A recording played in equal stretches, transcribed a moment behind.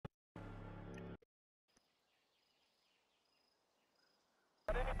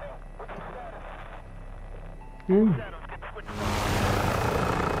Throw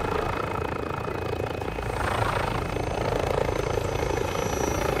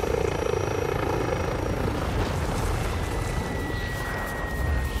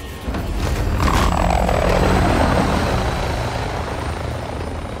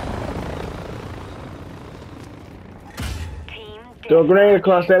a grenade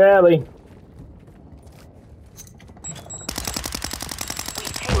across that alley.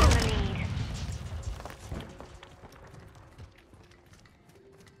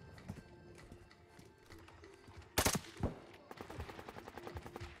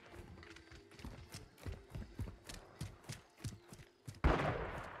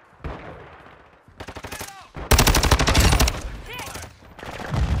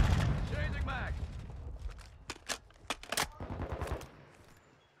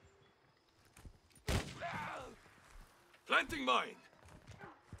 Planting mine.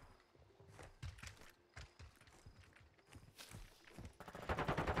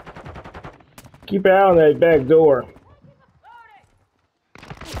 Keep an eye on that back door.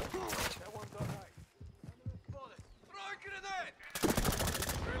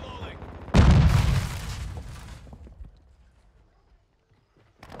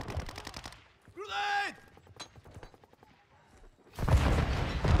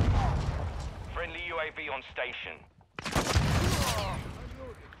 Friendly UAV on station.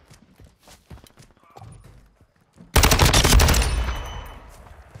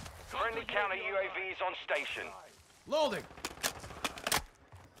 Friendly counter UAV is on station. Loading.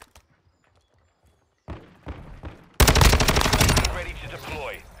 Ready to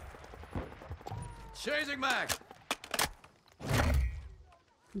deploy. Chasing mag.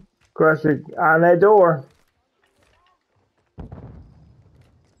 Crusher on that door.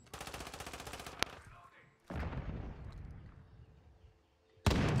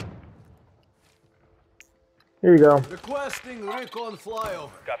 Here you go. Requesting recon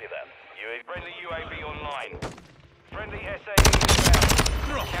flyover. Copy that. Friendly UAV online. Friendly SAE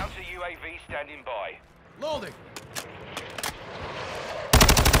inbound. Counter UAV standing by. Loading.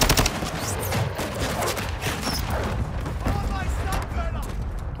 On my stun burner.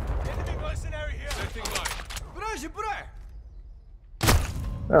 Enemy mercenary here. Setting mine.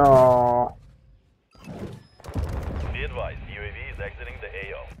 Oh. Be advised, UAV is exiting the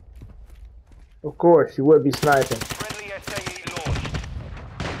AO. Of course, you would be sniping. Friendly SAE launched.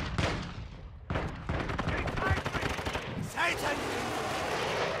 Titan.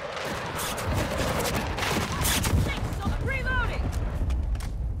 Reloading.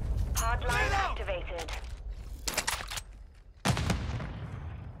 Hardline activated.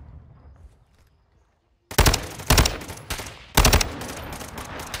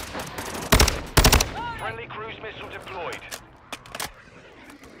 Friendly cruise missile deployed.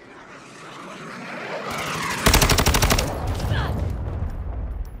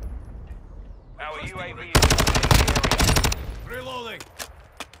 Our UAV is in the area. Reloading.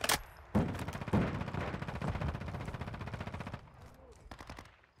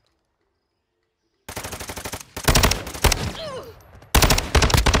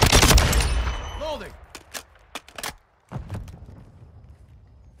 Loading.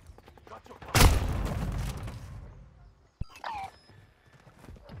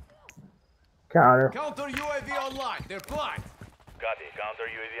 Counter. Counter UAV online. They're blind. Copy. Counter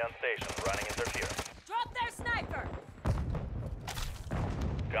UAV on station. Running interference. Drop their sniper.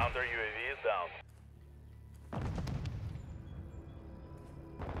 Counter UAV is down.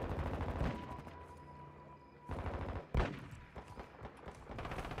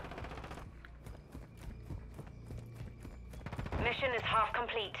 Mission is half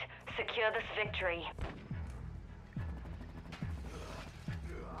complete. Secure this victory.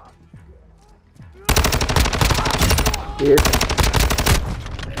 Yes.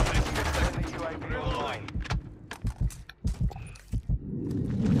 Friendly UAV online.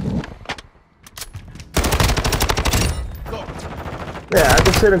 Go. Yeah, I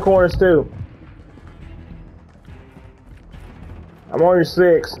can sit in corners too. I'm on your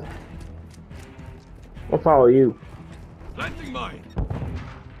 6. I'll follow you. Planting mine.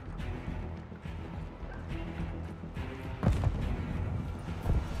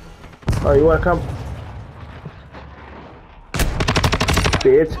 Oh, you wanna come?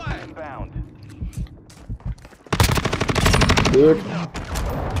 Bitch. Inbound. Bitch.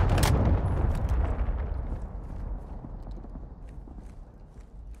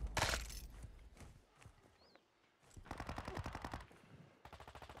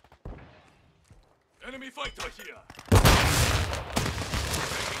 Enemy fighter here.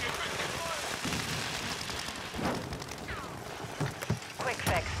 Quick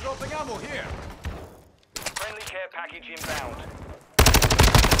fix. Dropping ammo here. Friendly package inbound.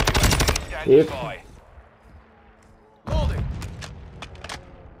 UAV standing Yep. by. Holding.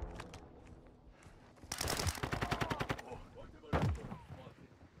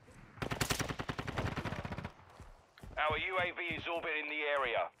 Our UAV is orbiting the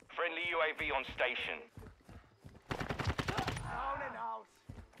area. Friendly UAV on station. Down and out.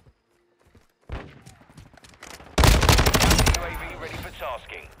 UAV ready for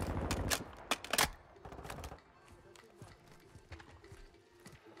tasking.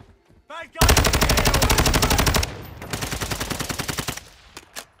 Bad guys.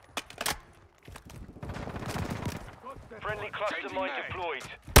 Friendly cluster Changing mine mag. deployed.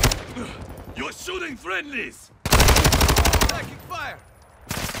 You're shooting friendlies. Attacking fire.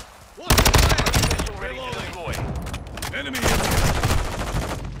 Watch fire. Missile ready to deploy. Enemy.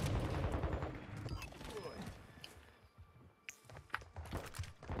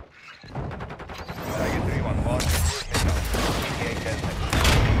 Tiger 311. ETA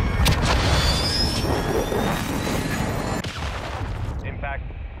testing. Impact.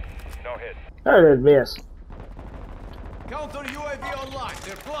 No hit. How did it miss? Counter UAV online.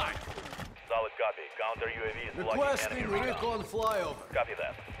 They're flying. Solid copy. Counter UAV is Requesting recon flyover. Copy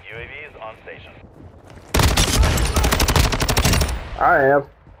that. UAV is on station. I have.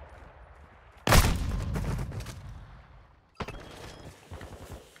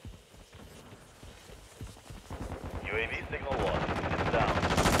 UAV signal lost. It's down.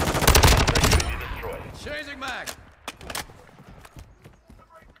 Counter UAV destroyed. Changing mag.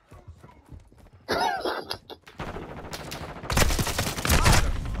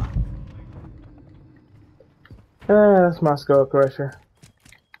 That's my skull crusher.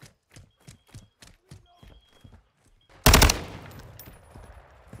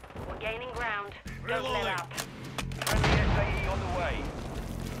 We're gaining ground. Don't Reloading. let up. Friendly SAE on the way.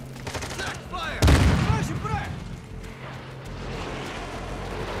 Attack fire. Flashing back.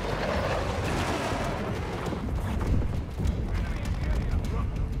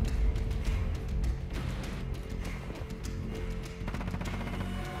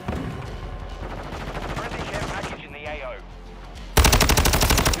 Friendly care package in the AO.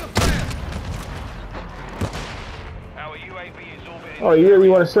 Our UAV is orbiting. Oh, you really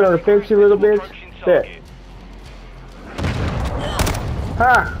want to sit on the fence, you little bitch? Approaching There. target.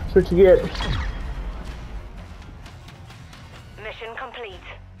 Ha! That's what you get. Mission complete.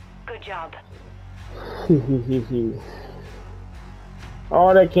 Good job.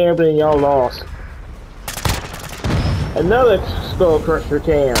 All that camping and y'all lost. Another skull crusher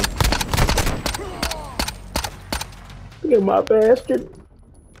cam. Look at my bastard.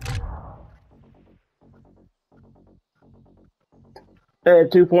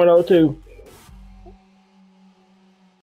 At 2.02.